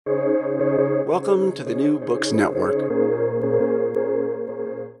Welcome to the New Books Network.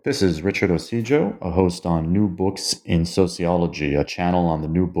 This is Richard Osijo, a host on New Books in Sociology, a channel on the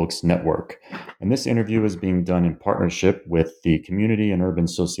New Books Network. And this interview is being done in partnership with the Community and Urban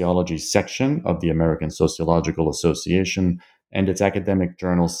Sociology section of the American Sociological Association and its academic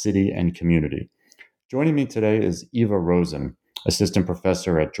journal City and Community. Joining me today is Eva Rosen, assistant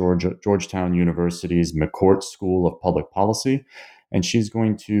professor at Georgetown University's McCourt School of Public Policy, and she's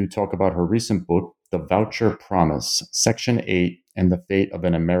going to talk about her recent book, The Voucher Promise, Section 8 and the Fate of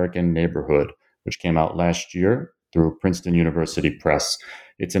an American Neighborhood, which came out last year through Princeton University Press.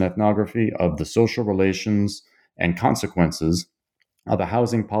 It's an ethnography of the social relations and consequences of a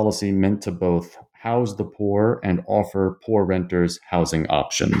housing policy meant to both house the poor and offer poor renters housing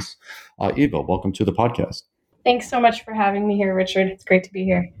options. Eva, welcome to the podcast. Thanks so much for having me here, Richard. It's great to be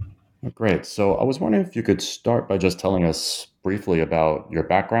here. Great. So I was wondering if you could start by just telling us briefly about your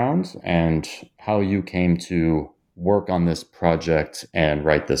background and how you came to work on this project and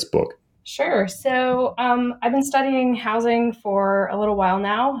write this book. Sure. So I've been studying housing for a little while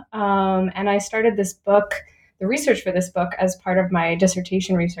now, and I started this book, the research for this book, as part of my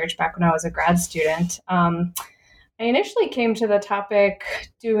dissertation research back when I was a grad student. I initially came to the topic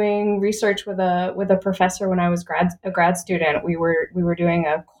doing research with a professor when I was a grad student. We were doing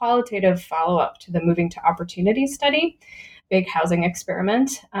a qualitative follow-up to the Moving to Opportunity study, big housing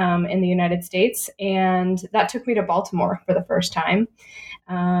experiment in the United States, and that took me to Baltimore for the first time.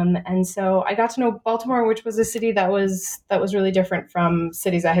 And so I got to know Baltimore, which was a city that was really different from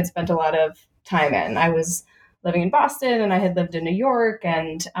cities I had spent a lot of time in. I was living in Boston, and I had lived in New York,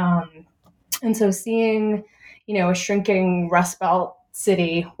 and so seeing a shrinking Rust Belt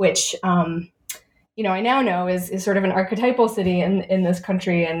city, which, I now know is sort of an archetypal city in this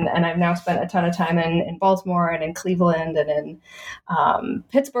country. And I've now spent a ton of time in Baltimore and in Cleveland and in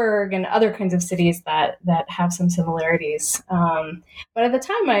Pittsburgh and other kinds of cities that have some similarities. But at the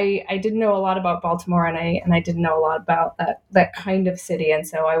time, I didn't know a lot about Baltimore, and I didn't know a lot about that kind of city. And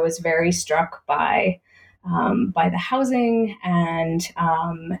so I was very struck by the housing and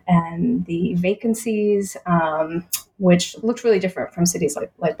the vacancies, which looked really different from cities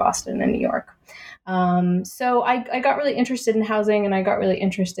like Boston and New York. So I got really interested in housing, and I got really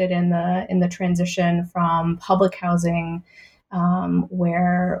interested in the transition from public housing,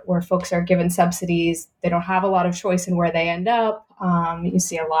 where folks are given subsidies. They don't have a lot of choice in where they end up. You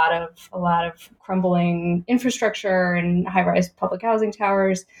see a lot of crumbling infrastructure and high-rise public housing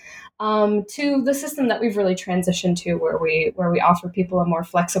towers. To the system that we've really transitioned to, where we offer people a more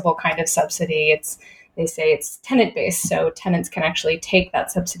flexible kind of subsidy. They say it's tenant-based, so tenants can actually take that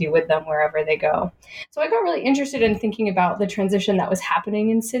subsidy with them wherever they go. So I got really interested in thinking about the transition that was happening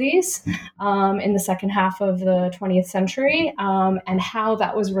in cities in the second half of the 20th century, and how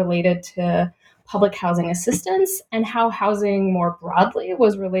that was related to public housing assistance, and how housing more broadly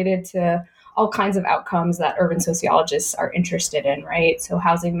was related to all kinds of outcomes that urban sociologists are interested in, right? So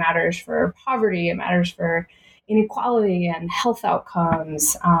housing matters for poverty, it matters for inequality and health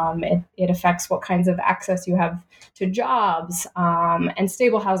outcomes. It affects what kinds of access you have to jobs. And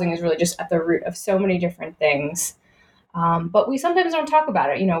stable housing is really just at the root of so many different things. But we sometimes don't talk about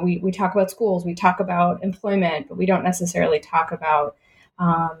it. We talk about schools, we talk about employment, but we don't necessarily talk about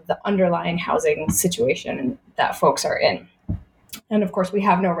the underlying housing situation that folks are in. And of course, we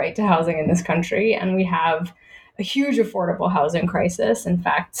have no right to housing in this country, and we have a huge affordable housing crisis. In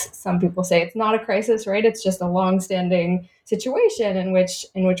fact, some people say it's not a crisis, right? It's just a long-standing situation in which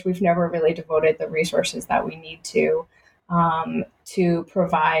we've never really devoted the resources that we need to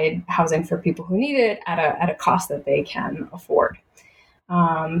provide housing for people who need it at a cost that they can afford.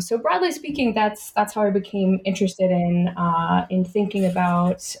 So broadly speaking, that's how I became interested in thinking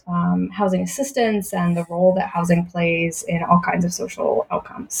about housing assistance and the role that housing plays in all kinds of social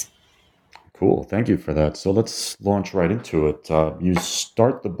outcomes. Cool. Thank you for that. So let's launch right into it. You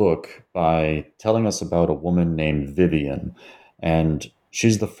start the book by telling us about a woman named Vivian, and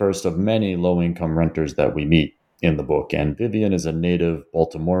she's the first of many low-income renters that we meet in the book. And Vivian is a native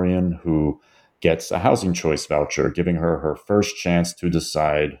Baltimorean who gets a housing choice voucher, giving her her first chance to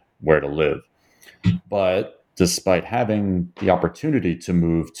decide where to live. But despite having the opportunity to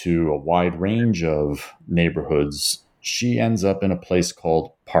move to a wide range of neighborhoods, she ends up in a place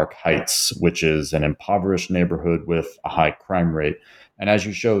called Park Heights, which is an impoverished neighborhood with a high crime rate. And as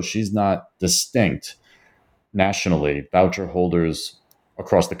you show, she's not distinct nationally. Voucher holders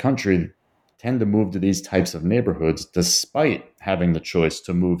across the country tend to move to these types of neighborhoods despite having the choice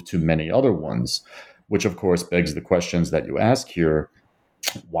to move to many other ones, which of course begs the questions that you ask here.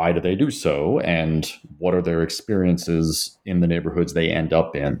 why do they do so, and what are their experiences in the neighborhoods they end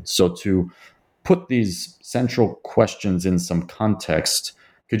up in. So to put these central questions in some context,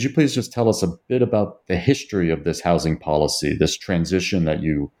 could you please just tell us a bit about the history of this housing policy, this transition that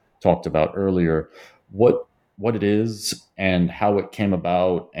you talked about earlier, what it is and how it came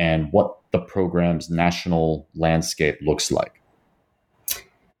about, and what the program's national landscape looks like?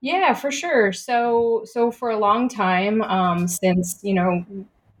 Yeah, for sure. So for a long time, since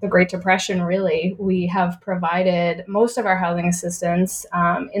the Great Depression, really, we have provided most of our housing assistance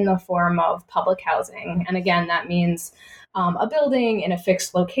in the form of public housing, and again, that means a building in a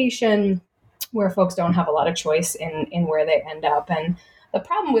fixed location where folks don't have a lot of choice in where they end up. And the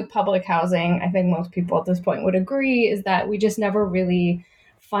problem with public housing, I think most people at this point would agree, is that we just never really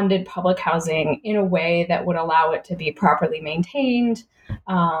funded public housing in a way that would allow it to be properly maintained,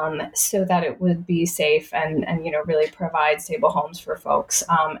 so that it would be safe and really provide stable homes for folks.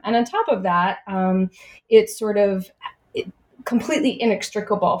 And on top of that, it's sort of completely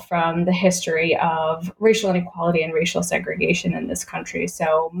inextricable from the history of racial inequality and racial segregation in this country.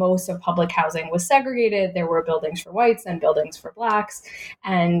 So most of public housing was segregated. There were buildings for whites and buildings for blacks.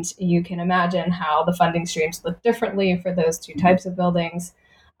 And you can imagine how the funding streams look differently for those two types of buildings.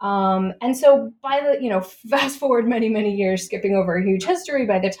 And so by fast forward many, many years, skipping over a huge history,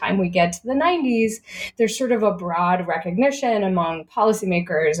 by the time we get to the 90s, there's sort of a broad recognition among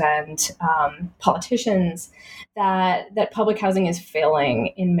policymakers and politicians that public housing is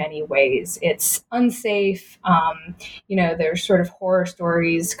failing in many ways. It's unsafe. There's sort of horror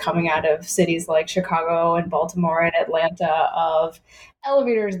stories coming out of cities like Chicago and Baltimore and Atlanta of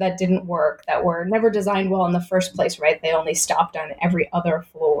elevators that didn't work, that were never designed well in the first place, right? They only stopped on every other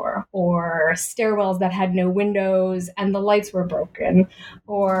floor, or stairwells that had no windows and the lights were broken,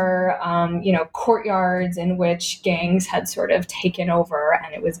 or, courtyards in which gangs had sort of taken over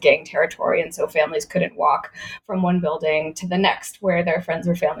and it was gang territory. And so families couldn't walk from one building to the next where their friends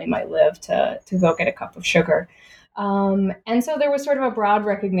or family might live to go get a cup of sugar. And so there was sort of a broad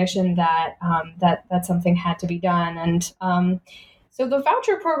recognition that that something had to be done. And so the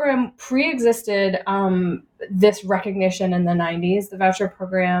voucher program pre-existed this recognition in the 90s. The voucher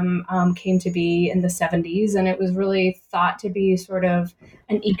program came to be in the 70s, and it was really thought to be sort of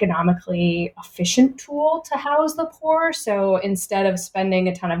an economically efficient tool to house the poor. So instead of spending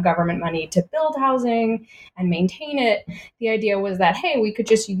a ton of government money to build housing and maintain it, the idea was that, hey, we could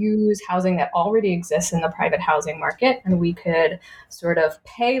just use housing that already exists in the private housing market, and we could sort of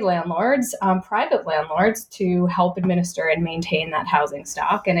pay landlords, private landlords, to help administer and maintain that housing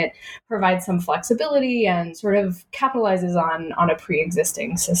stock. And it provides some flexibility and sort of capitalizes on a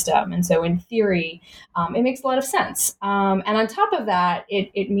pre-existing system. And so in theory, it makes a lot of sense. And on top of that,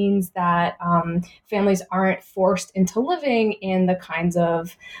 it means that families aren't forced into living in the kinds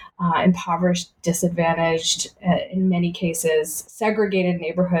of impoverished, disadvantaged, in many cases, segregated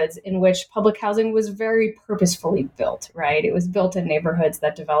neighborhoods in which public housing was very purposefully built, right? It was built in neighborhoods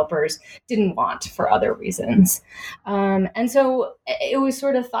that developers didn't want for other reasons. And so it was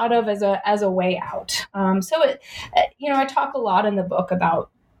sort of thought of as a way out. I talk a lot in the book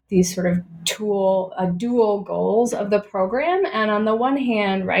about these sort of dual goals of the program. And on the one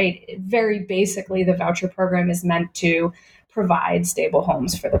hand, right, very basically, the voucher program is meant to provide stable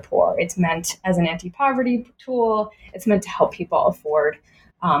homes for the poor. It's meant as an anti-poverty tool. It's meant to help people afford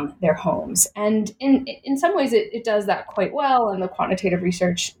their homes. And in some ways, it does that quite well. And the quantitative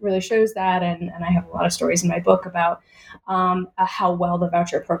research really shows that. And I have a lot of stories in my book about how well the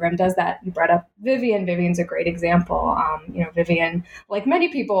voucher program does that. You brought up Vivian. Vivian's a great example. Vivian, like many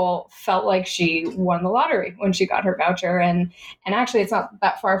people, felt like she won the lottery when she got her voucher. And actually, it's not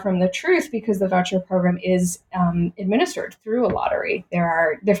that far from the truth, because the voucher program is administered through a lottery. There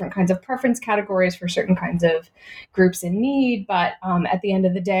are different kinds of preference categories for certain kinds of groups in need. But at the end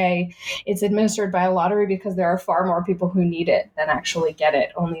of the day, it's administered by a lottery because there are far more people who need it than actually get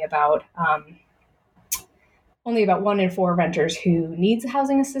it. Only about 1 in 4 renters who needs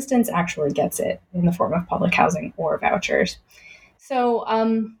housing assistance actually gets it in the form of public housing or vouchers. So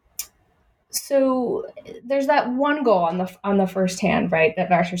there's that one goal on the first hand, right, that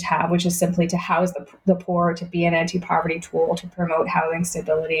vouchers have, which is simply to house the poor, to be an anti-poverty tool, to promote housing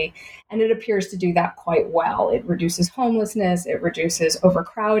stability. And it appears to do that quite well. It reduces homelessness, it reduces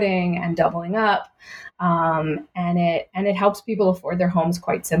overcrowding and doubling up, and it helps people afford their homes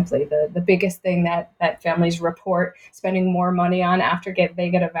quite simply. The biggest thing that families report spending more money on after they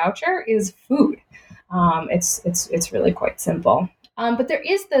get a voucher is food. It's really quite simple. But there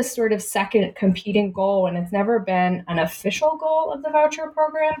is this sort of second competing goal, and it's never been an official goal of the voucher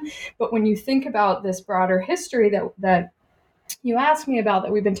program. But when you think about this broader history that you asked me about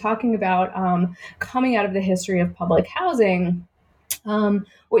that we've been talking about coming out of the history of public housing.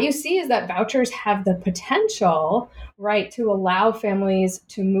 What you see is that vouchers have the potential, right, to allow families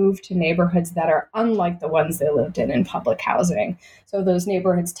to move to neighborhoods that are unlike the ones they lived in public housing. So those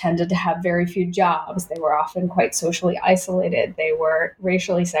neighborhoods tended to have very few jobs. They were often quite socially isolated. They were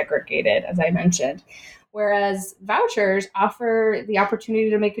racially segregated, as I mentioned. Whereas vouchers offer the opportunity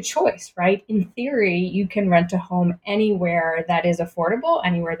to make a choice, right? In theory, you can rent a home anywhere that is affordable,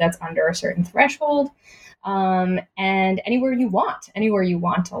 anywhere that's under a certain threshold, and anywhere you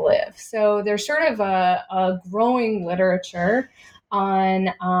want to live. So there's sort of a growing literature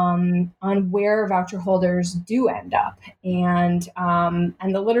on where voucher holders do end up, and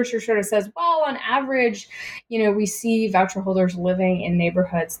the literature sort of says, well, on average, we see voucher holders living in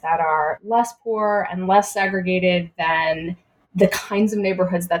neighborhoods that are less poor and less segregated than the kinds of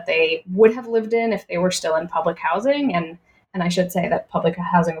neighborhoods that they would have lived in if they were still in public housing. And I should say that public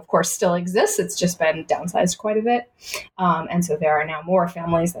housing, of course, still exists. It's just been downsized quite a bit. And so there are now more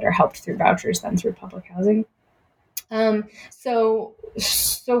families that are helped through vouchers than through public housing. So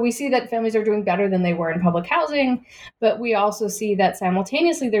we see that families are doing better than they were in public housing, but we also see that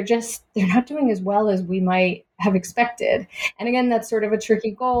simultaneously they're not doing as well as we might have expected. And again, that's sort of a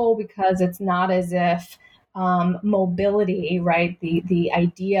tricky goal because it's not as if mobility, right? The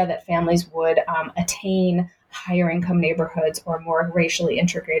idea that families would attain higher income neighborhoods or more racially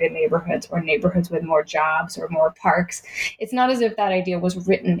integrated neighborhoods or neighborhoods with more jobs or more parks. It's not as if that idea was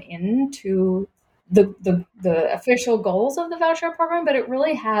written into the official goals of the voucher program, but it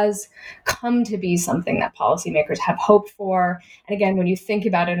really has come to be something that policymakers have hoped for. And again, when you think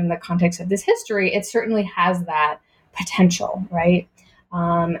about it in the context of this history, it certainly has that potential, right?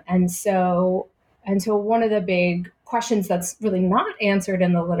 And so one of the big questions that's really not answered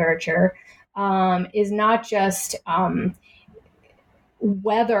in the literature is not just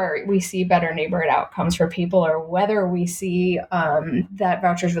whether we see better neighborhood outcomes for people or whether we see that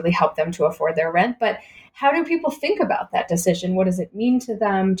vouchers really help them to afford their rent, but how do people think about that decision? What does it mean to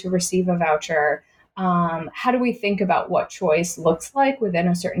them to receive a voucher? How do we think about what choice looks like within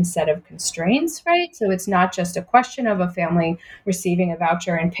a certain set of constraints, right? So it's not just a question of a family receiving a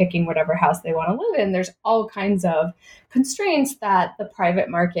voucher and picking whatever house they want to live in. There's all kinds of constraints that the private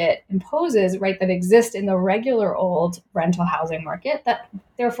market imposes, right, that exist in the regular old rental housing market that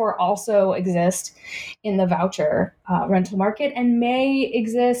therefore also exist in the voucher rental market and may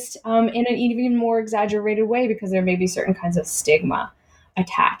exist in an even more exaggerated way because there may be certain kinds of stigma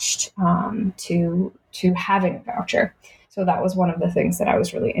attached to having a voucher. So that was one of the things that I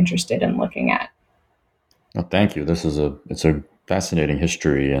was really interested in looking at. Oh, thank you. It's a fascinating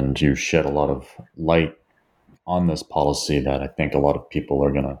history, and you shed a lot of light on this policy that I think a lot of people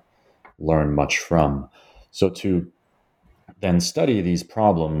are going to learn much from. So to then study these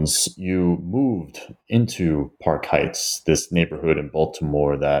problems, you moved into Park Heights, this neighborhood in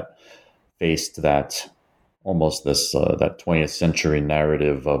Baltimore that faced that 20th century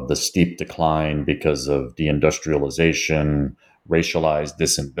narrative of the steep decline because of deindustrialization, racialized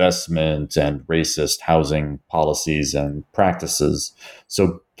disinvestment, and racist housing policies and practices.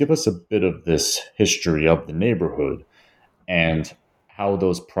 So give us a bit of this history of the neighborhood and how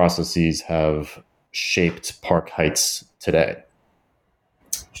those processes have shaped Park Heights today.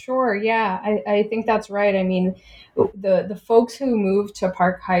 Sure. Yeah, I think that's right. I mean, the folks who moved to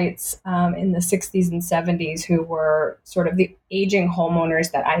Park Heights in the 60s and 70s, who were sort of the aging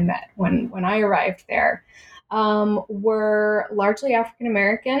homeowners that I met when I arrived there, were largely African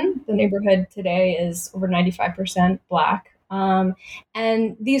American. The neighborhood today is over 95% Black.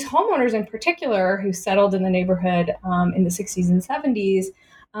 And these homeowners in particular who settled in the neighborhood in the 60s and 70s,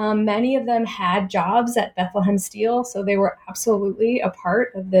 many of them had jobs at Bethlehem Steel, so they were absolutely a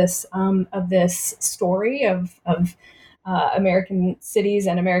part of this story of American cities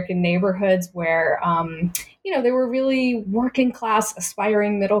and American neighborhoods where they were really working class,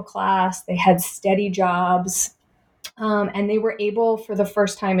 aspiring middle class. They had steady jobs, and they were able, for the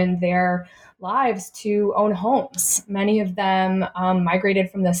first time in their lives, to own homes. Many of them migrated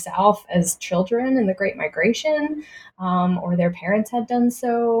from the South as children in the Great Migration, or their parents had done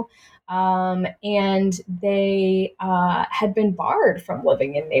so. And they had been barred from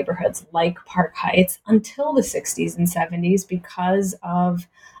living in neighborhoods like Park Heights until the 60s and 70s because of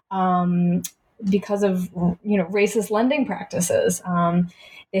racist lending practices.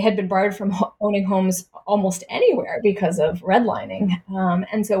 They had been barred from owning homes almost anywhere because of redlining.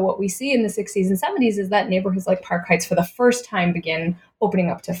 And so what we see in the 60s and 70s is that neighborhoods like Park Heights for the first time begin opening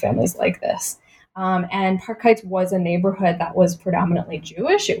up to families like this. And Park Heights was a neighborhood that was predominantly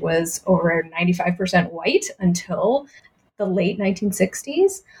Jewish. It was over 95% white until the late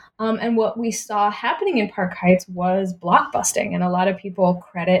 1960s. And what we saw happening in Park Heights was blockbusting. And a lot of people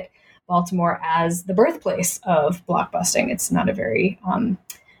credit Baltimore as the birthplace of blockbusting. It's not a very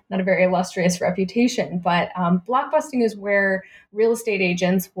illustrious reputation, but blockbusting is where real estate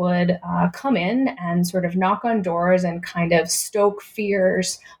agents would come in and sort of knock on doors and kind of stoke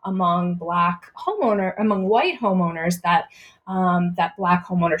fears among white homeowners that that Black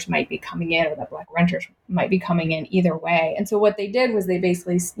homeowners might be coming in or that Black renters might be coming in either way. And so what they did was they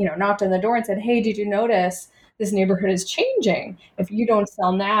basically, knocked on the door and said, "Hey, did you notice this neighborhood is changing? If you don't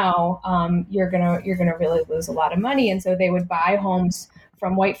sell now, you're gonna really lose a lot of money." And so they would buy homes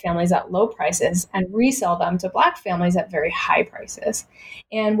from white families at low prices and resell them to Black families at very high prices.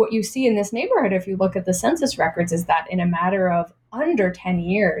 And what you see in this neighborhood, if you look at the census records, is that in a matter of under 10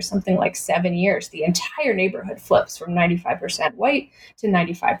 years, something like 7 years, the entire neighborhood flips from 95% white to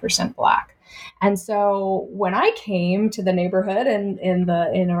 95% Black. And so when I came to the neighborhood in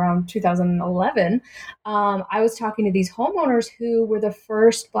around 2011, I was talking to these homeowners who were the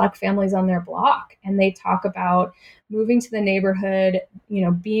first Black families on their block, and they talk about moving to the neighborhood,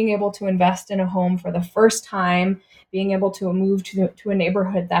 being able to invest in a home for the first time, being able to move to a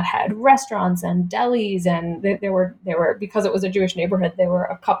neighborhood that had restaurants and delis, and there were because it was a Jewish neighborhood, there were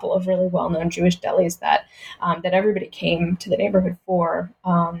a couple of really well-known Jewish delis that everybody came to the neighborhood for.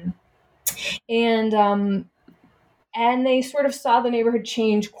 And they sort of saw the neighborhood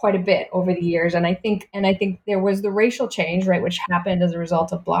change quite a bit over the years. And I think there was the racial change, right, which happened as a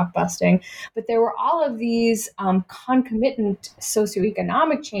result of blockbusting. But there were all of these concomitant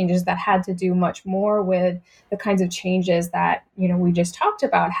socioeconomic changes that had to do much more with the kinds of changes that, we just talked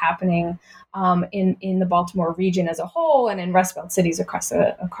about happening in the Baltimore region as a whole, and in Rust Belt cities across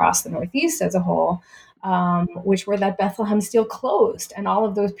the Northeast as a whole. Which were that Bethlehem Steel closed, and all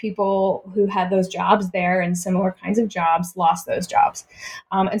of those people who had those jobs there and similar kinds of jobs lost those jobs.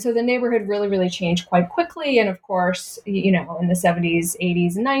 And so the neighborhood really, really changed quite quickly. And of course, in the 70s,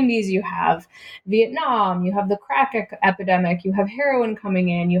 80s, and 90s, you have Vietnam, you have the crack epidemic, you have heroin coming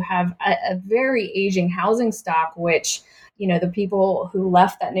in, you have a very aging housing stock, which the people who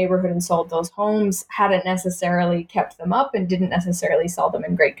left that neighborhood and sold those homes hadn't necessarily kept them up and didn't necessarily sell them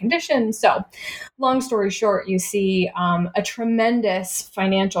in great condition. So long story short, you see a tremendous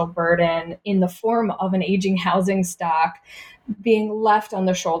financial burden in the form of an aging housing stock being left on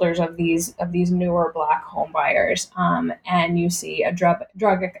the shoulders of these newer Black home buyers. And you see a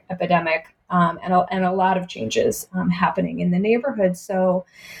drug epidemic and a lot of changes happening in the neighborhood. So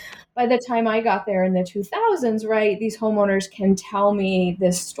by the time I got there in the 2000s, right, these homeowners can tell me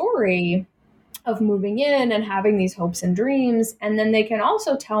this story of moving in and having these hopes and dreams. And then they can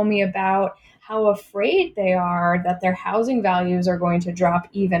also tell me about how afraid they are that their housing values are going to drop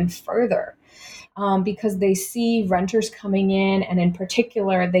even further. Because they see renters coming in, and in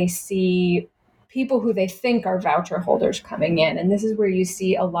particular, they see people who they think are voucher holders coming in. And this is where you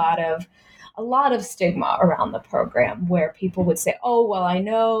see a lot of stigma around the program, where people would say, "Oh, well, I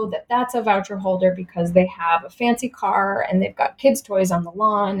know that that's a voucher holder because they have a fancy car and they've got kids' toys on the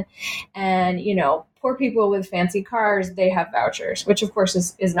lawn. And, poor people with fancy cars, they have vouchers," which of course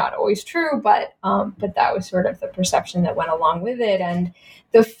is not always true, but that was sort of the perception that went along with it. And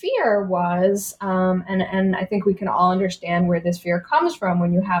the fear was, and I think we can all understand where this fear comes from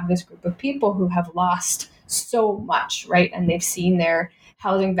when you have this group of people who have lost so much, right? And they've seen their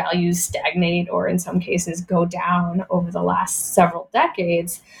housing values stagnate, or in some cases go down over the last several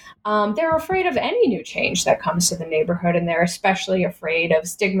decades. They're afraid of any new change that comes to the neighborhood, and they're especially afraid of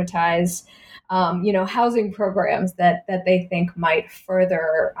stigmatized, housing programs that they think might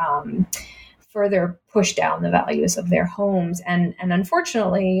further push down the values of their homes. And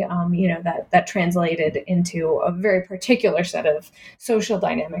unfortunately, that translated into a very particular set of social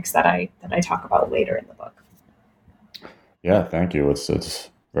dynamics that I talk about later in the book. Yeah, thank you. It's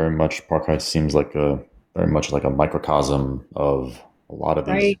very much, Park Heights seems like very much like a microcosm of a lot of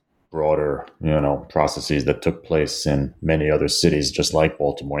these Right. broader, processes that took place in many other cities, just like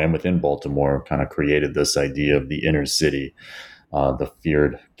Baltimore, and within Baltimore, kind of created this idea of the inner city, the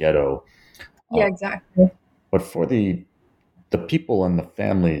feared ghetto. Yeah, exactly. But for the people and the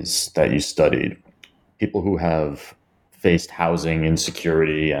families that you studied, people who have faced housing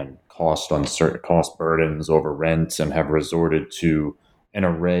insecurity and cost burdens over rent, and have resorted to an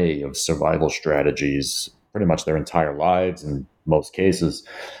array of survival strategies pretty much their entire lives in most cases,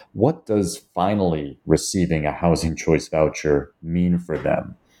 what does finally receiving a housing choice voucher mean for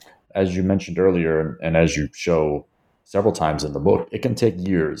them? As you mentioned earlier, and as you show several times in the book, it can take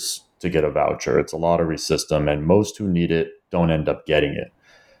years to get a voucher. It's a lottery system, and most who need it don't end up getting it.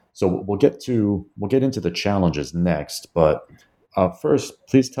 So we'll get into the challenges next, but first,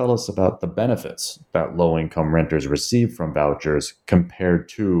 please tell us about the benefits that low-income renters receive from vouchers compared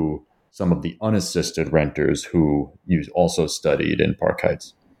to some of the unassisted renters who you also studied in Park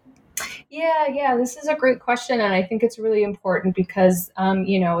Heights. Yeah, this is a great question, and I think it's really important because,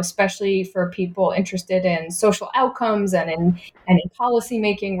 especially for people interested in social outcomes and in policy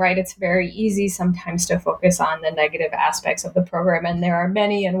making, right? It's very easy sometimes to focus on the negative aspects of the program, and there are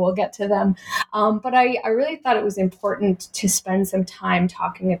many, and we'll get to them. But I really thought it was important to spend some time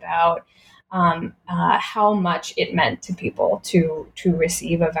talking about how much it meant to people to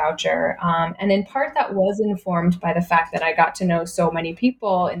receive a voucher, and in part that was informed by the fact that I got to know so many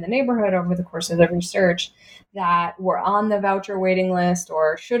people in the neighborhood over the course of the research that were on the voucher waiting list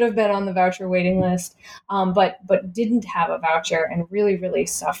or should have been on the voucher waiting list, but didn't have a voucher and really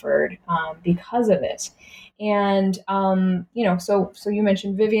suffered because of it. And so you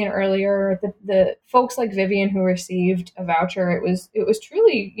mentioned Vivian earlier. The folks like Vivian who received a voucher, it was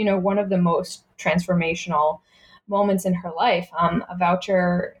truly one of the most transformational moments in her life. A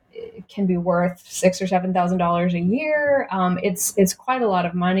voucher can be worth $6,000 or $7,000 a year. It's quite a lot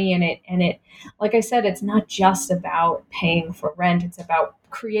of money, and it like I said, it's not just about paying for rent. It's about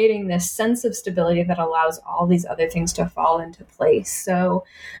creating this sense of stability that allows all these other things to fall into place. So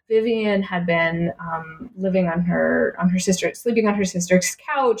Vivian had been living sleeping on her sister's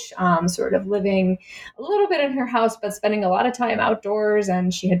couch, sort of living a little bit in her house, but spending a lot of time outdoors.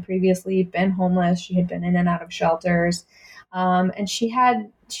 And she had previously been homeless. She had been in and out of shelters, and she had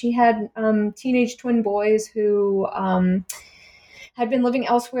teenage twin boys who had been living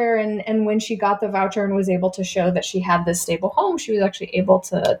elsewhere. And when she got the voucher and was able to show that she had this stable home, she was actually able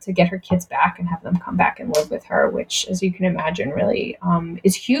to get her kids back and have them come back and live with her, which, as you can imagine, really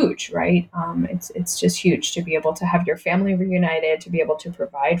is huge, right? It's just huge to be able to have your family reunited, to be able to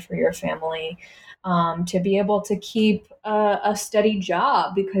provide for your family, to be able to keep a steady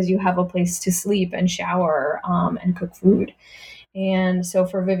job because you have a place to sleep and shower and cook food. And so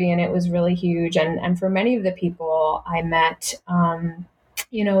for Vivian, it was really huge. And for many of the people I met,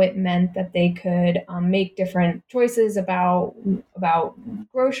 it meant that they could make different choices about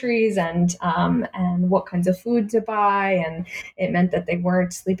groceries and what kinds of food to buy. And it meant that they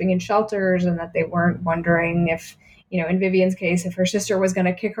weren't sleeping in shelters and that they weren't wondering if, in Vivian's case, if her sister was going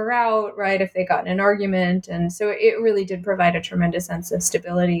to kick her out, right, if they got in an argument. And so it really did provide a tremendous sense of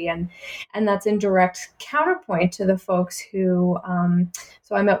stability. And that's in direct counterpoint to the folks who,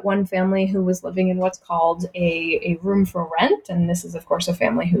 so I met one family who was living in what's called a room for rent. And this is, of course, a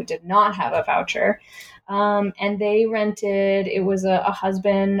family who did not have a voucher. And they rented, it was a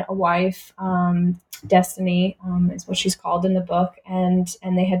husband, a wife, Destiny is what she's called in the book, and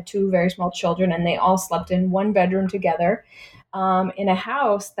they had two very small children, and they all slept in one bedroom together in a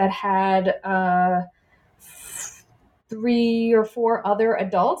house that had 3 or 4 other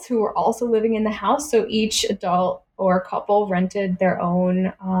adults who were also living in the house. So each adult or couple rented their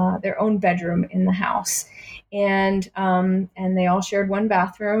own bedroom in the house. And they all shared one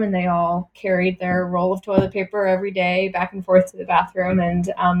bathroom, and they all carried their roll of toilet paper every day back and forth to the bathroom. And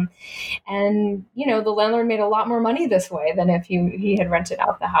the landlord made a lot more money this way than if he had rented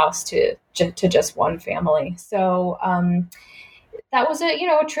out the house to just one family. So that was a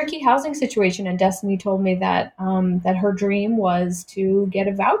tricky housing situation. And Destiny told me that that her dream was to get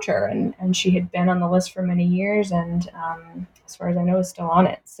a voucher, and she had been on the list for many years, and as far as I know, is still on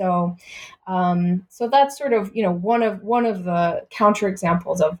it. So that's sort of one of the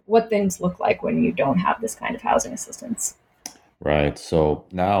counterexamples of what things look like when you don't have this kind of housing assistance. Right. So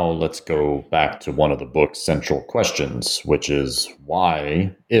now let's go back to one of the book's central questions, which is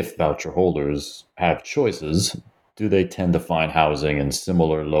why, if voucher holders have choices, do they tend to find housing in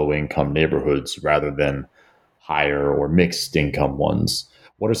similar low-income neighborhoods rather than higher or mixed income ones?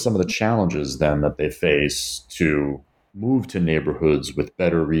 What are some of the challenges then that they face to move to neighborhoods with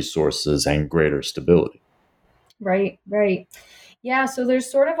better resources and greater stability? Right. Yeah, so there's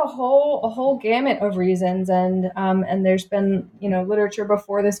sort of a whole gamut of reasons, and there's been literature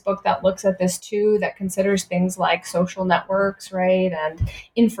before this book that looks at this too, that considers things like social networks, right, and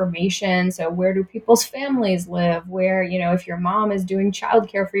information. So where do people's families live? Where if your mom is doing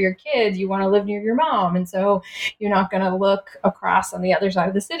childcare for your kids, you want to live near your mom, and so you're not going to look across on the other side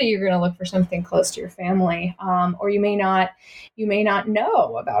of the city. You're going to look for something close to your family, or you may not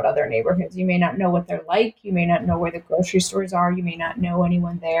know about other neighborhoods. You may not know what they're like. You may not know where the grocery stores are. You may not know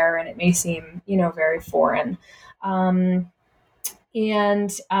anyone there, and it may seem, very foreign.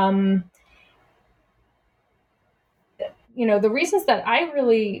 the reasons that I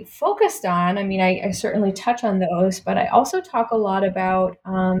really focused on, I mean, I certainly touch on those, but I also talk a lot about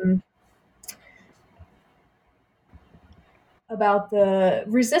the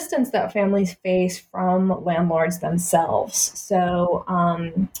resistance that families face from landlords themselves. So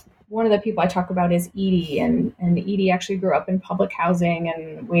one of the people I talk about is Edie, and Edie actually grew up in public housing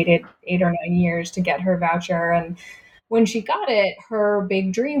and waited 8 or 9 years to get her voucher. And when she got it, her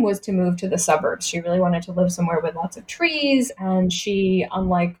big dream was to move to the suburbs. She really wanted to live somewhere with lots of trees. And she,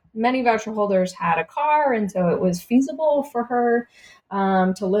 unlike many voucher holders, had a car. And so it was feasible for her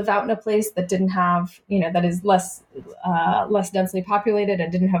to live out in a place that didn't have, that is less densely populated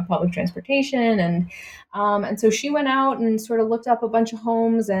and didn't have public transportation. And so she went out and sort of looked up a bunch of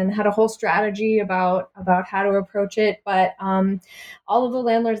homes and had a whole strategy about how to approach it. But all of the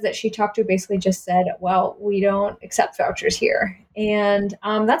landlords that she talked to basically just said, well, we don't accept vouchers here. And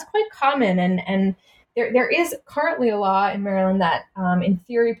that's quite common. And there is currently a law in Maryland that, in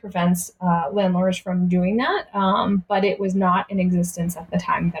theory, prevents landlords from doing that, but it was not in existence at the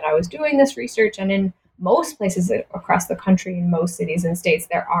time that I was doing this research. And in most places across the country, in most cities and states,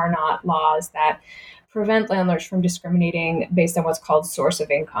 there are not laws that prevent landlords from discriminating based on what's called source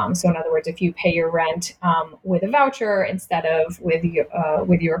of income. So in other words, if you pay your rent with a voucher instead of with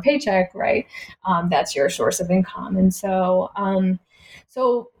your paycheck, right, that's your source of income. And so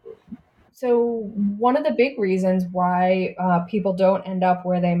one of the big reasons why people don't end up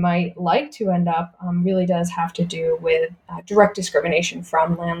where they might like to end up really does have to do with direct discrimination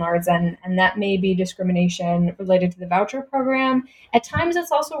from landlords. And that may be discrimination related to the voucher program. At times,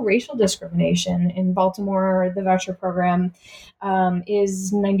 it's also racial discrimination. In Baltimore, the voucher program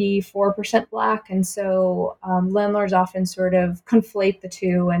is 94% Black. And so landlords often sort of conflate the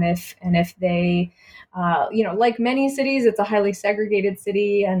two. And if they like many cities, it's a highly segregated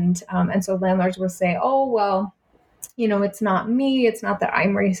city, and so landlords will say, "Oh, well, it's not me. It's not that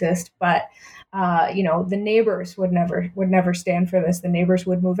I'm racist, but the neighbors would never stand for this. The neighbors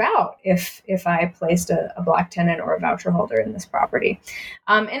would move out if I placed a Black tenant or a voucher holder in this property."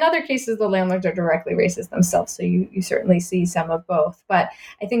 In other cases, the landlords are directly racist themselves, so you certainly see some of both. But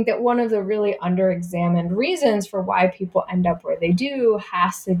I think that one of the really under-examined reasons for why people end up where they do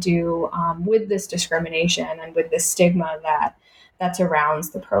has to do with this discrimination and with this stigma that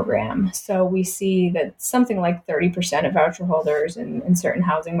surrounds the program. So we see that something like 30% of voucher holders in certain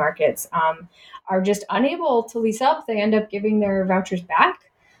housing markets are just unable to lease up. They end up giving their vouchers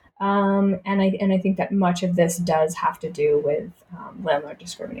back. And I think that much of this does have to do with landlord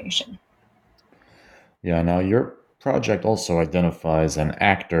discrimination. Yeah, now your project also identifies an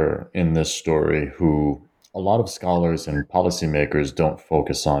actor in this story who a lot of scholars and policymakers don't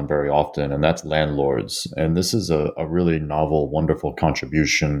focus on very often, and that's landlords. And this is a really novel, wonderful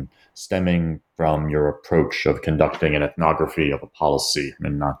contribution stemming from your approach of conducting an ethnography of a policy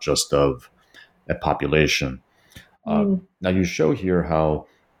and not just of a population. Now, you show here how,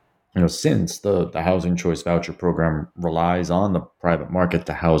 since the housing choice voucher program relies on the private market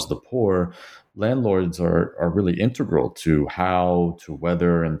to house the poor, landlords are really integral to how, to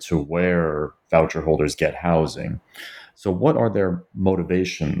whether, and to where voucher holders get housing. So what are their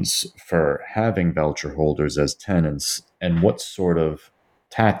motivations for having voucher holders as tenants, and what sort of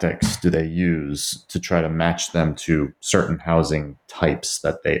tactics do they use to try to match them to certain housing types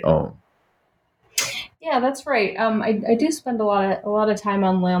that they own? Yeah, that's right. I do spend a lot of time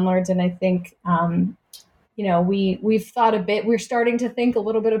on landlords, and I think we've thought a bit. We're starting to think a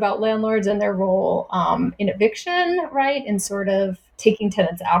little bit about landlords and their role in eviction, right, and sort of taking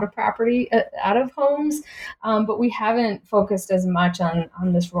tenants out of property, out of homes. But we haven't focused as much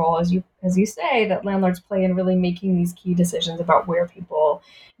on this role as you say that landlords play in really making these key decisions about where people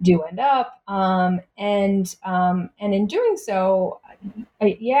do end up. And in doing so,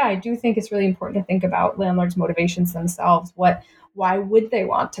 I do think it's really important to think about landlords' motivations themselves. Why would they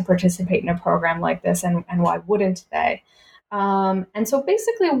want to participate in a program like this, and why wouldn't they? And so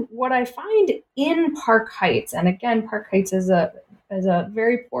basically what I find in Park Heights, and again, Park Heights is a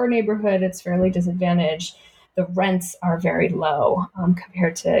very poor neighborhood. It's fairly disadvantaged. The rents are very low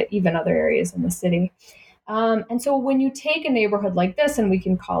compared to even other areas in the city. And so when you take a neighborhood like this, and we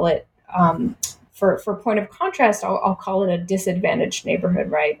can call it, for point of contrast, I'll call it a disadvantaged neighborhood,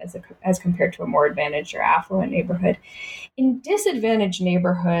 right, as compared to a more advantaged or affluent neighborhood. In disadvantaged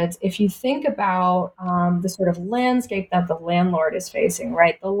neighborhoods, if you think about the sort of landscape that the landlord is facing,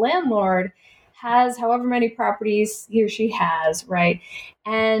 right, the landlord has however many properties he or she has, right,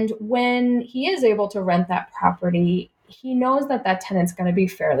 and when he is able to rent that property, he knows that tenant's going to be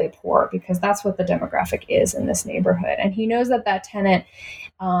fairly poor because that's what the demographic is in this neighborhood. And he knows that tenant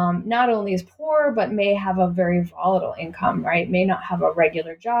not only is poor, but may have a very volatile income, right? May not have a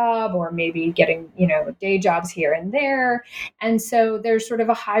regular job, or maybe getting, day jobs here and there. And so there's sort of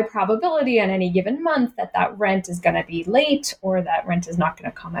a high probability on any given month that that rent is going to be late, or that rent is not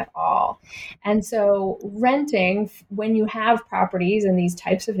going to come at all. And so renting, when you have properties in these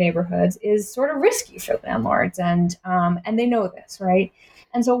types of neighborhoods, is sort of risky for landlords, and they know this, right?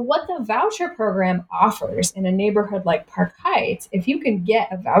 And so what the voucher program offers in a neighborhood like Park Heights, if you can get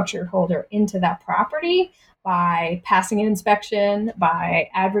a voucher holder into that property by passing an inspection, by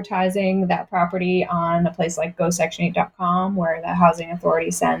advertising that property on a place like GoSection8.com, where the housing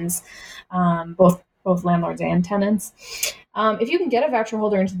authority sends both landlords and tenants. If you can get a voucher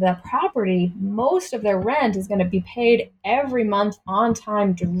holder into that property, most of their rent is going to be paid every month on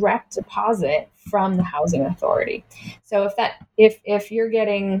time, direct deposit from the housing authority. So if you're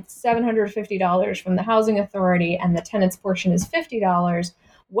getting $750 from the housing authority and the tenant's portion is $50,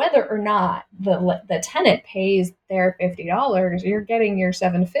 whether or not the tenant pays their $50, you're getting your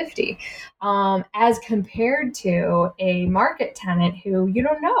 $750, as compared to a market tenant who you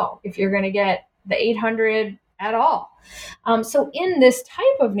don't know if you're going to get the $800 at all. So in this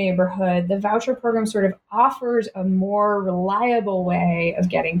type of neighborhood, the voucher program sort of offers a more reliable way of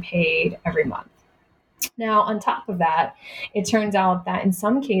getting paid every month. Now, on top of that, it turns out that in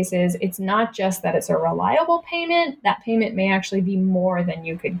some cases, it's not just that it's a reliable payment. That payment may actually be more than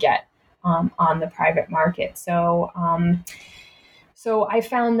you could get on the private market. So I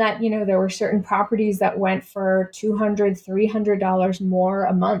found that, there were certain properties that went for $200, $300 more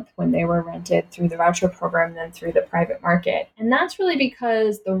a month when they were rented through the voucher program than through the private market. And that's really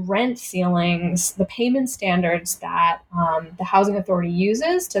because the rent ceilings, the payment standards that the housing authority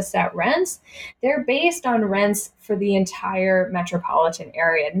uses to set rents, they're based on rents for the entire metropolitan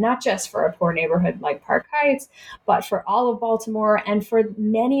area, not just for a poor neighborhood like Park Heights, but for all of Baltimore and for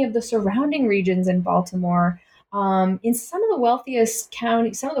many of the surrounding regions in Baltimore. In some of the wealthiest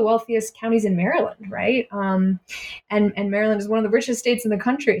counties in Maryland, right? And Maryland is one of the richest states in the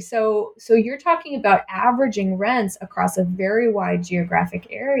country. So you're talking about averaging rents across a very wide geographic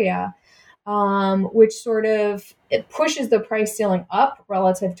area, which sort of it pushes the price ceiling up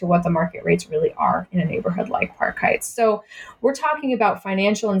relative to what the market rates really are in a neighborhood like Park Heights. So we're talking about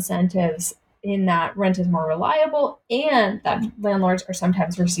financial incentives in that rent is more reliable, and that landlords are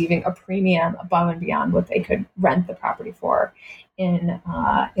sometimes receiving a premium above and beyond what they could rent the property for in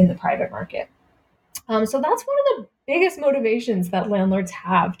the private market. So that's one of the biggest motivations that landlords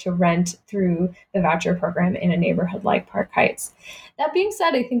have to rent through the voucher program in a neighborhood like Park Heights. That being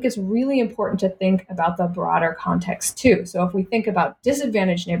said, I think it's really important to think about the broader context too. So if we think about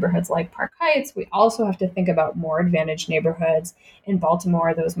disadvantaged neighborhoods like Park Heights, we also have to think about more advantaged neighborhoods in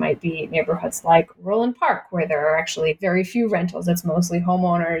Baltimore. Those might be neighborhoods like Roland Park, where there are actually very few rentals. It's mostly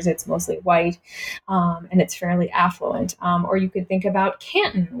homeowners, it's mostly white, and it's fairly affluent. Or you could think about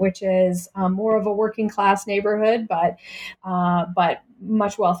Canton, which is more of a working class neighborhood, but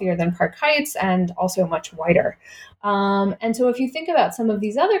much wealthier than Park Heights and also much whiter. And so if you think about some of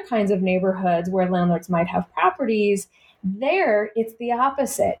these other kinds of neighborhoods where landlords might have properties, there it's the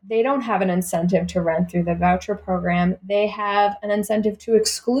opposite. They don't have an incentive to rent through the voucher program. They have an incentive to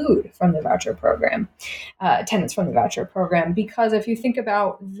exclude from the voucher program, tenants from the voucher program, because if you think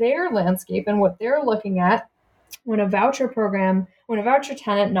about their landscape and what they're looking at, when a voucher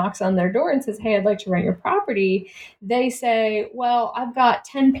tenant knocks on their door and says, "Hey, I'd like to rent your property," they say, "Well, I've got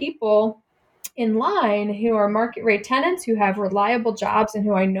 10 people in line who are market rate tenants who have reliable jobs and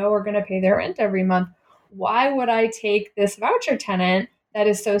who I know are going to pay their rent every month. Why would I take this voucher tenant that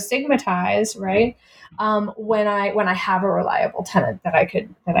is so stigmatized, right? When I have a reliable tenant that I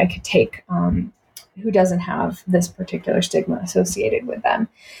could take, who doesn't have this particular stigma associated with them."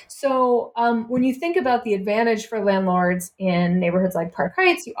 So when you think about the advantage for landlords in neighborhoods like Park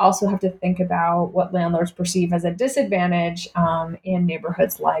Heights, you also have to think about what landlords perceive as a disadvantage in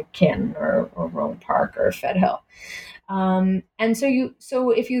neighborhoods like Canton or Roland Park or Fed Hill. And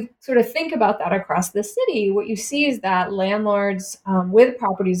so if you sort of think about that across the city, what you see is that landlords with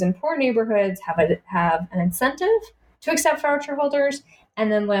properties in poor neighborhoods have an incentive to accept voucher holders,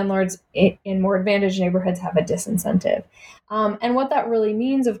 and then landlords in more advantaged neighborhoods have a disincentive. And what that really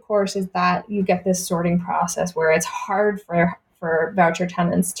means, of course, is that you get this sorting process where it's hard for voucher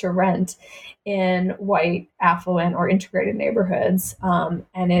tenants to rent in white, affluent, or integrated neighborhoods.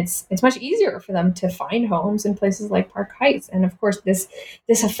 And it's much easier for them to find homes in places like Park Heights. And of course, this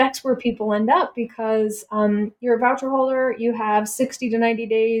affects where people end up because you're a voucher holder. You have 60 to 90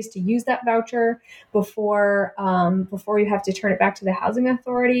 days to use that voucher before you have to turn it back to the housing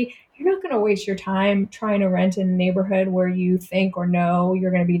authority. you're not going to waste your time trying to rent in a neighborhood where you think or know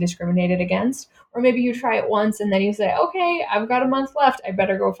you're going to be discriminated against. Or maybe you try it once and then you say, okay, I've got a month left. I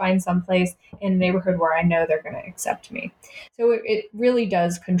better go find someplace in a neighborhood where I know they're going to accept me. So it really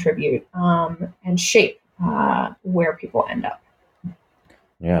does contribute and shape where people end up.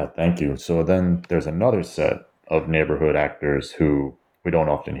 Yeah, thank you. So then there's another set of neighborhood actors who we don't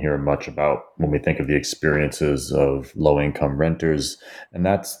often hear much about when we think of the experiences of low-income renters, and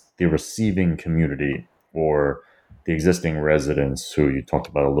that's the receiving community, or the existing residents who you talked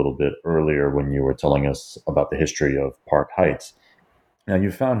about a little bit earlier when you were telling us about the history of Park Heights. Now, you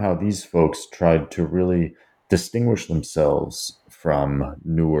found how these folks tried to really distinguish themselves from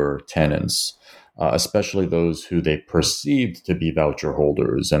newer tenants, especially those who they perceived to be voucher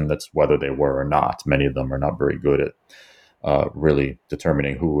holders, and that's whether they were or not. Many of them are not very good at really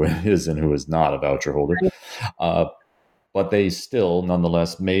determining who is and who is not a voucher holder. Uh, but they still,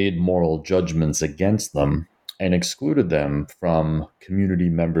 nonetheless, made moral judgments against them and excluded them from community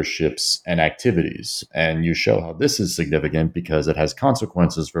memberships and activities. And you show how this is significant because it has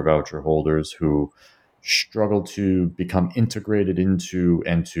consequences for voucher holders who struggle to become integrated into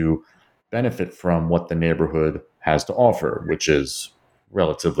and to benefit from what the neighborhood has to offer, which is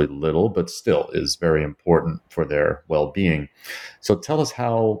relatively little, but still is very important for their well-being. So tell us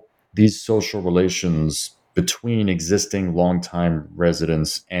how these social relations between existing longtime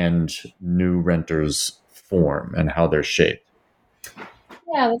residents and new renters form and how they're shaped.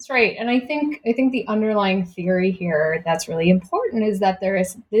 Yeah, that's right. And I think the underlying theory here that's really important is that there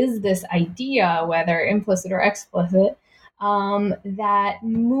is this idea, whether implicit or explicit, that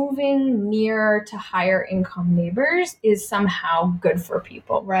moving near to higher income neighbors is somehow good for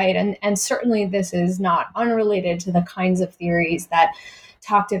people, right? And certainly this is not unrelated to the kinds of theories that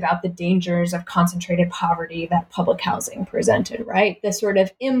talked about the dangers of concentrated poverty that public housing presented, right? The sort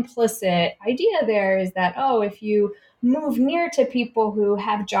of implicit idea there is that, oh, if you move near to people who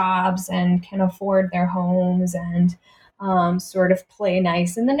have jobs and can afford their homes and sort of play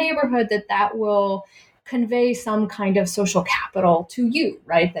nice in the neighborhood, that will convey some kind of social capital to you,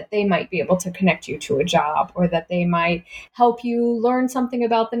 right? That they might be able to connect you to a job, or that they might help you learn something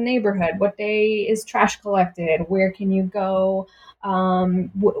about the neighborhood. What day is trash collected? Where can you go?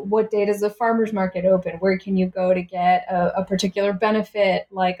 What day does the farmer's market open? Where can you go to get a particular benefit,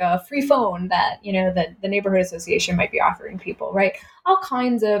 like a free phone that, that the neighborhood association might be offering people, right? All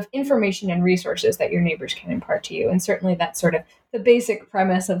kinds of information and resources that your neighbors can impart to you. And certainly that's sort of the basic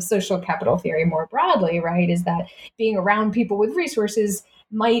premise of social capital theory more broadly, right? Is that being around people with resources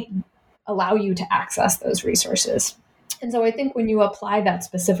might allow you to access those resources. And so I think when you apply that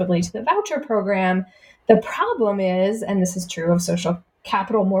specifically to the voucher program, the problem is, and this is true of social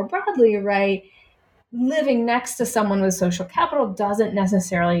capital more broadly, right? Living next to someone with social capital doesn't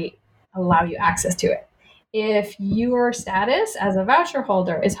necessarily allow you access to it. If your status as a voucher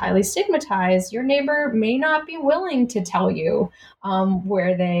holder is highly stigmatized, your neighbor may not be willing to tell you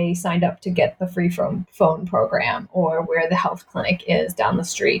where they signed up to get the free phone program, or where the health clinic is down the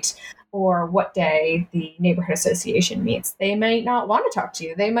street, or what day the neighborhood association meets. They might not want to talk to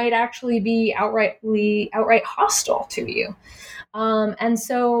you. They might actually be outright hostile to you. And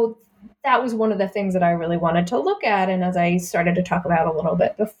so that was one of the things that I really wanted to look at. And as I started to talk about a little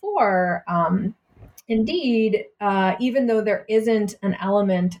bit before, indeed, even though there isn't an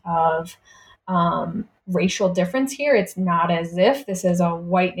element of racial difference here, it's not as if this is a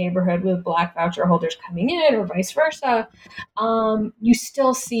white neighborhood with Black voucher holders coming in, or vice versa. You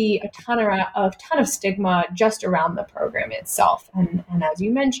still see a ton of stigma just around the program itself. And as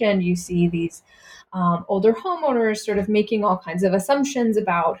you mentioned, you see these older homeowners sort of making all kinds of assumptions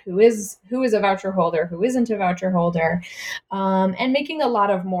about who is a voucher holder, who isn't a voucher holder, and making a lot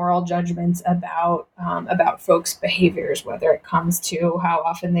of moral judgments about folks' behaviors, whether it comes to how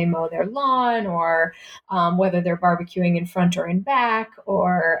often they mow their lawn, or whether they're barbecuing in front or in back,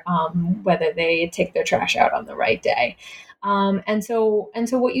 or whether they take their trash out on the right day. And so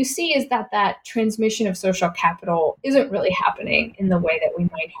what you see is that transmission of social capital isn't really happening in the way that we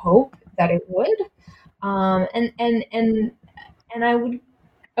might hope that it would. And I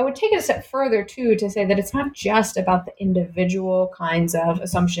would take it a step further too, to say that it's not just about the individual kinds of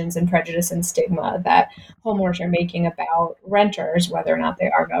assumptions and prejudice and stigma that homeowners are making about renters, whether or not they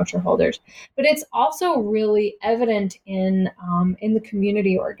are voucher holders, but it's also really evident in the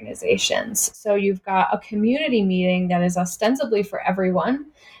community organizations. So you've got a community meeting that is ostensibly for everyone,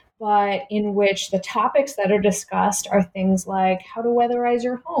 but in which the topics that are discussed are things like how to weatherize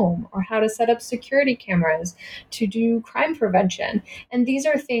your home, or how to set up security cameras to do crime prevention. And these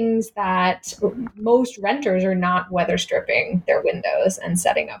are things that most renters are not weather stripping their windows and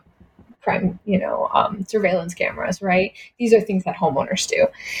setting up crime, surveillance cameras, right? These are things that homeowners do.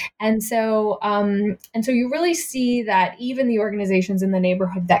 And so you really see that even the organizations in the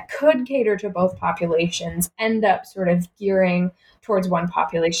neighborhood that could cater to both populations end up sort of gearing towards one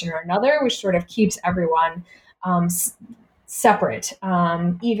population or another, which sort of keeps everyone separate,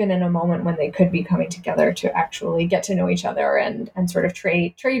 even in a moment when they could be coming together to actually get to know each other and sort of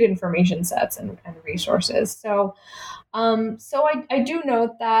trade information sets and resources. So I do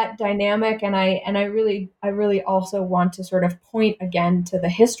note that dynamic, and I really also want to sort of point again to the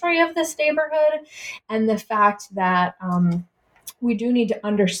history of this neighborhood and the fact that we do need to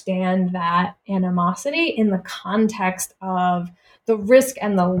understand that animosity in the context of the risk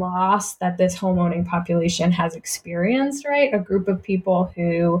and the loss that this homeowning population has experienced, right? A group of people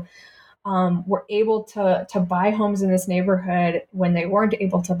who were able to buy homes in this neighborhood when they weren't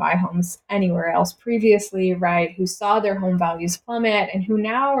able to buy homes anywhere else previously, right? Who saw their home values plummet and who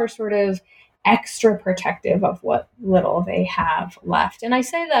now are sort of extra protective of what little they have left. And I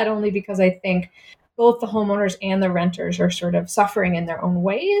say that only because I think both the homeowners and the renters are sort of suffering in their own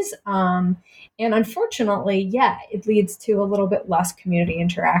ways. And unfortunately, it leads to a little bit less community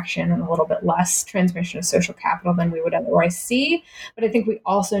interaction and a little bit less transmission of social capital than we would otherwise see. But I think we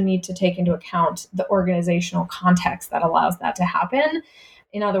also need to take into account the organizational context that allows that to happen.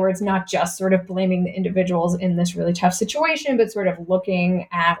 In other words, not just sort of blaming the individuals in this really tough situation, but sort of looking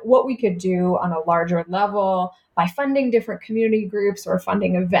at what we could do on a larger level by funding different community groups or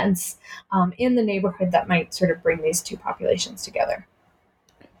funding events in the neighborhood that might sort of bring these two populations together.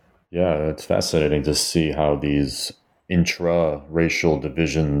 Yeah, it's fascinating to see how these intra-racial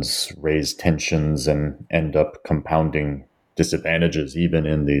divisions raise tensions and end up compounding disadvantages even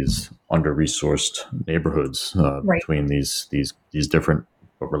in these under-resourced neighborhoods between these different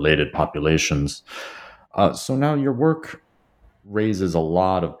but related populations. So now your work raises a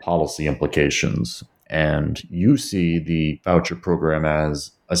lot of policy implications, and you see the voucher program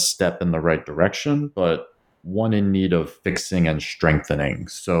as a step in the right direction, but one in need of fixing and strengthening.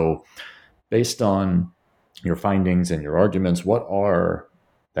 So based on your findings and your arguments, what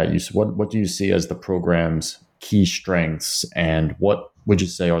do you see as the program's key strengths, and what would you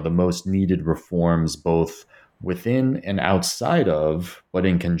say are the most needed reforms both within and outside of, but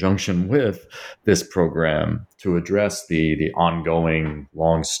in conjunction with this program to address the ongoing,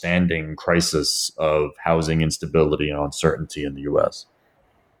 long-standing crisis of housing instability and uncertainty in the U.S.?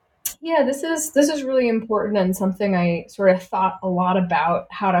 Yeah, this is really important and something I sort of thought a lot about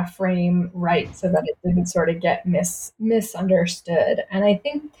how to frame right so that it didn't sort of get misunderstood. And I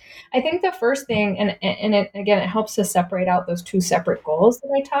think the first thing, and it helps to separate out those two separate goals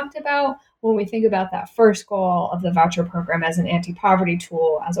that I talked about when we think about that first goal of the voucher program as an anti-poverty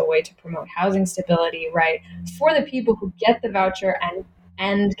tool, as a way to promote housing stability, right? For the people who get the voucher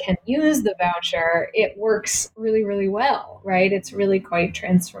and can use the voucher, it works really, really well, right? It's really quite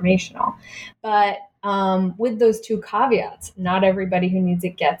transformational. But with those two caveats, not everybody who needs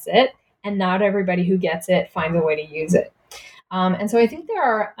it gets it, and not everybody who gets it finds a way to use it. And so I think there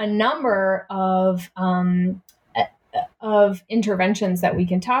are a number of interventions that we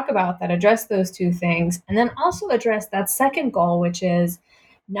can talk about that address those two things, and then also address that second goal, which is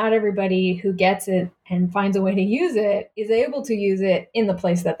not everybody who gets it and finds a way to use it is able to use it in the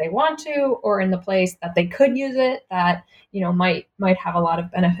place that they want to, or in the place that they could use it that, might have a lot of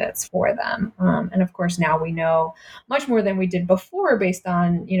benefits for them. And of course, now we know much more than we did before based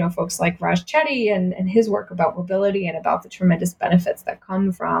on, folks like Raj Chetty and his work about mobility and about the tremendous benefits that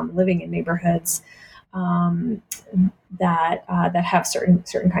come from living in neighborhoods that have certain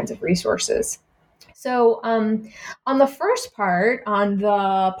kinds of resources. So on the first part, on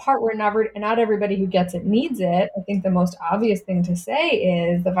the part where not everybody who gets it needs it, I think the most obvious thing to say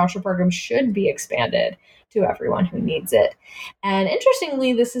is the voucher program should be expanded to everyone who needs it. And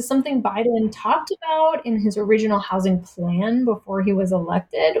interestingly, this is something Biden talked about in his original housing plan before he was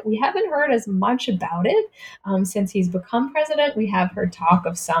elected. We haven't heard as much about it since he's become president. We have heard talk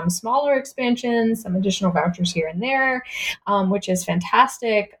of some smaller expansions, some additional vouchers here and there, which is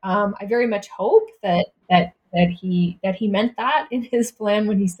fantastic. I very much hope that he meant that in his plan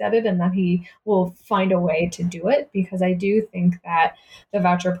when he said it, and that he will find a way to do it, because I do think that the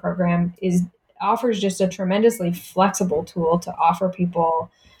voucher program offers just a tremendously flexible tool to offer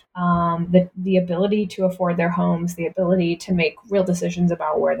people the ability to afford their homes, the ability to make real decisions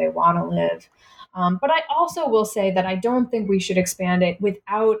about where they want to live. But I also will say that I don't think we should expand it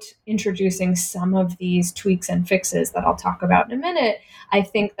without introducing some of these tweaks and fixes that I'll talk about in a minute. I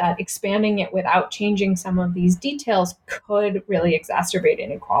think that expanding it without changing some of these details could really exacerbate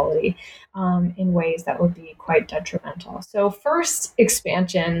inequality in ways that would be quite detrimental. So first,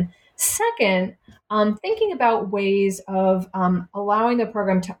 expansion. Second, thinking about ways of allowing the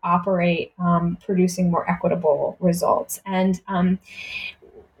program to operate, producing more equitable results. And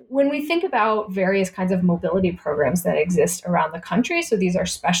when we think about various kinds of mobility programs that exist around the country, so these are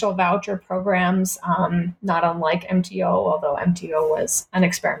special voucher programs, not unlike MTO, although MTO was an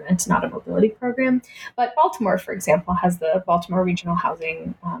experiment, not a mobility program. But Baltimore, for example, has the Baltimore Regional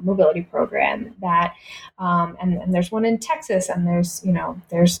Housing Mobility Program that, and there's one in Texas, and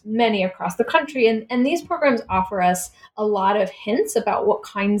there's many across the country, and these programs offer us a lot of hints about what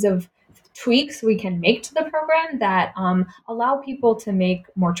kinds of tweaks we can make to the program that allow people to make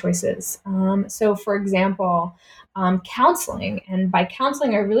more choices. So, for example, counseling, and by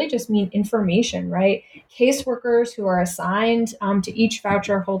counseling, I really just mean information, right? Caseworkers who are assigned to each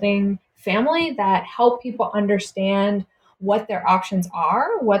voucher holding family that help people understand what their options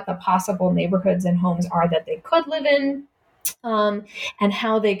are, what the possible neighborhoods and homes are that they could live in, and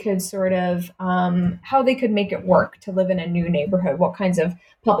how they could how they could make it work to live in a new neighborhood, what kinds of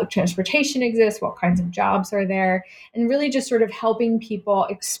public transportation exists, what kinds of jobs are there, and really just sort of helping people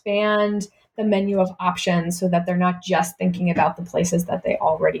expand the menu of options so that they're not just thinking about the places that they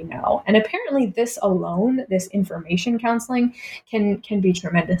already know. And apparently this alone, this information counseling, can be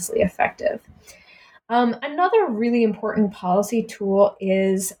tremendously effective. Another really important policy tool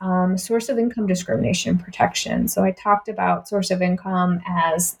is source of income discrimination protection. So I talked about source of income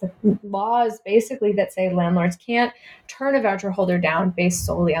as the laws basically that say landlords can't turn a voucher holder down based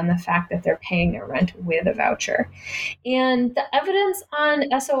solely on the fact that they're paying their rent with a voucher. And the evidence on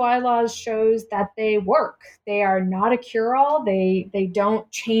SOI laws shows that they work. They are not a cure-all. They don't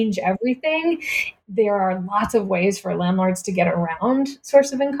change everything. There are lots of ways for landlords to get around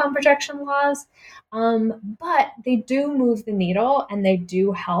source of income protection laws, but they do move the needle and they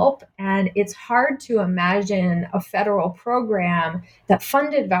do help. And it's hard to imagine a federal program that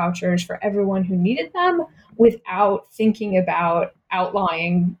funded vouchers for everyone who needed them without thinking about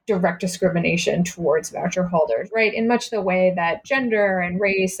outlawing direct discrimination towards voucher holders, right? In much the way that gender and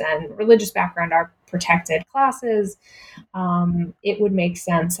race and religious background are protected classes, it would make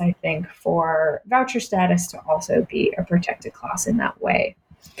sense, I think, for voucher status to also be a protected class in that way.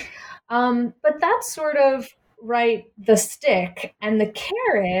 But that's sort of right, the stick, and the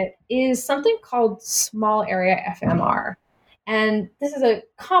carrot is something called small area FMR. And this is a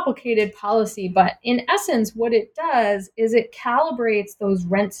complicated policy, but in essence, what it does is it calibrates those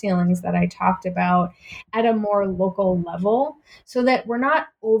rent ceilings that I talked about at a more local level so that we're not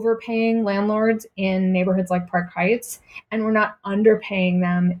overpaying landlords in neighborhoods like Park Heights, and we're not underpaying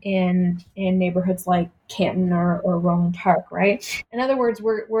them in neighborhoods like Canton or Roland Park, right? In other words,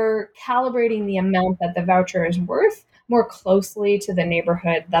 we're calibrating the amount that the voucher is worth more closely to the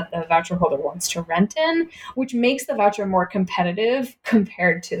neighborhood that the voucher holder wants to rent in, which makes the voucher more competitive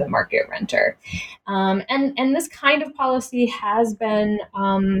compared to the market renter. And this kind of policy has been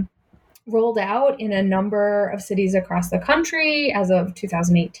rolled out in a number of cities across the country as of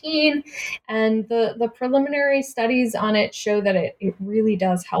 2018. And the preliminary studies on it show that it really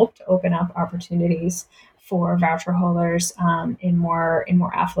does help to open up opportunities for voucher holders in more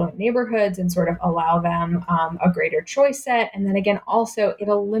affluent neighborhoods and sort of allow them a greater choice set. And then again, also it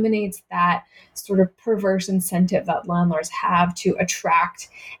eliminates that sort of perverse incentive that landlords have to attract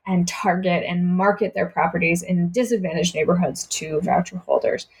and target and market their properties in disadvantaged neighborhoods to voucher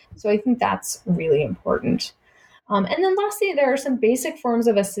holders. So I think that's really important. And then lastly, there are some basic forms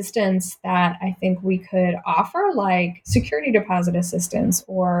of assistance that I think we could offer, like security deposit assistance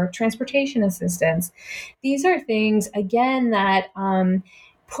or transportation assistance. These are things, again, that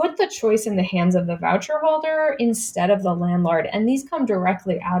put the choice in the hands of the voucher holder instead of the landlord. And these come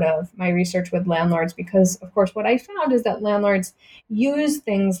directly out of my research with landlords because, of course, what I found is that landlords use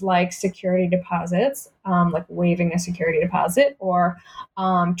things like security deposits, like waiving a security deposit, or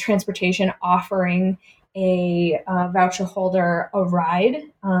transportation, offering a voucher holder a ride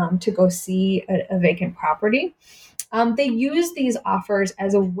to go see a vacant property. They use these offers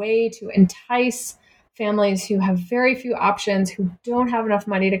as a way to entice families who have very few options, who don't have enough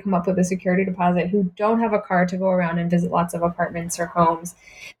money to come up with a security deposit, who don't have a car to go around and visit lots of apartments or homes.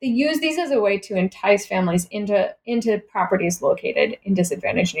 They use these as a way to entice families into properties located in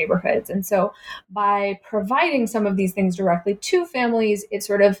disadvantaged neighborhoods. And so by providing some of these things directly to families, it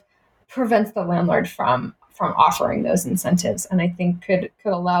sort of prevents the landlord from offering those incentives, and I think could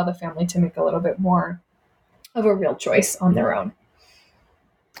allow the family to make a little bit more of a real choice on their own.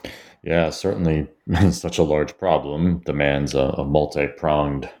 Yeah, certainly such a large problem demands a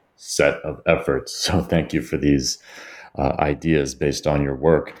multi-pronged set of efforts. So thank you for these ideas based on your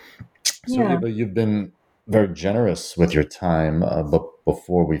work. So Yeah. Eva, you've been very generous with your time. But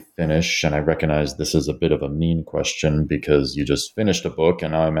before we finish, and I recognize this is a bit of a mean question because you just finished a book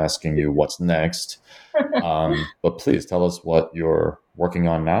and now I'm asking you what's next. But please tell us what you're working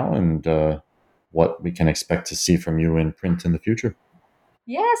on now and what we can expect to see from you in print in the future.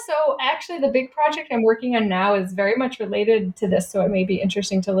 Yeah, so actually, the big project I'm working on now is very much related to this, so it may be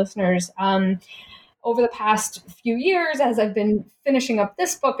interesting to listeners. Over the past few years, as I've been finishing up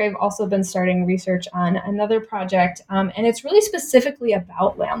this book, I've also been starting research on another project, and it's really specifically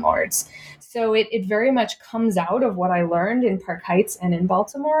about landlords. So it very much comes out of what I learned in Park Heights and in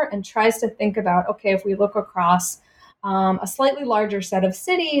Baltimore and tries to think about, okay, if we look across a slightly larger set of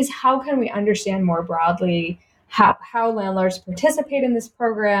cities, how can we understand more broadly how landlords participate in this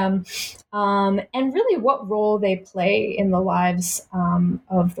program, and really what role they play in the lives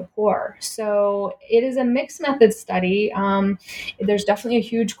of the poor. So it is a mixed method study. There's definitely a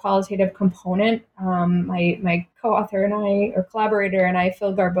huge qualitative component. My co-author and I, or collaborator and I,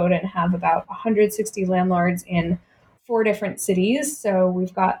 Phil Garboden, have about 160 landlords in 4 different cities. So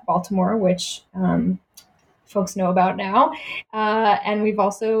we've got Baltimore, which folks know about now. And we've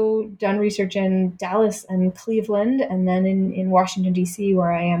also done research in Dallas and Cleveland, and then in Washington, D.C.,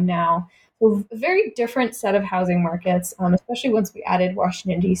 where I am now. So a very different set of housing markets, especially once we added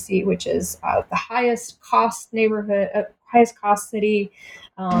Washington, D.C., which is the highest cost neighborhood, highest cost city,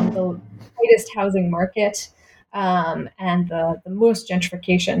 the tightest housing market, and the most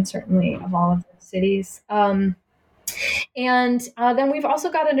gentrification, certainly, of all of the cities. And then we've also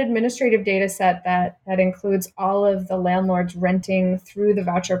got an administrative data set that includes all of the landlords renting through the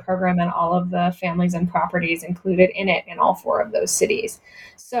voucher program and all of the families and properties included in it in all 4 of those cities.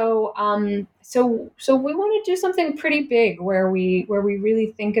 So so we want to do something pretty big where we really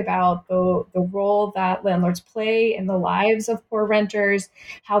think about the role that landlords play in the lives of poor renters,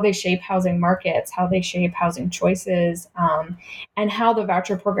 how they shape housing markets, how they shape housing choices, and how the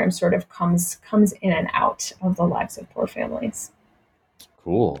voucher program sort of comes in and out of the lives of poor families.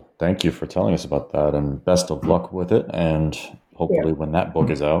 Cool. Thank you for telling us about that, and best of luck with it. And hopefully, when that book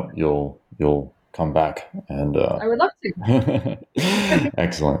is out, you'll come back. And I would love to.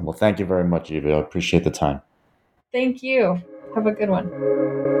 Excellent. Well, thank you very much, Evie. I appreciate the time. Thank you. Have a good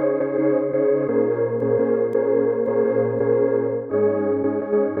one.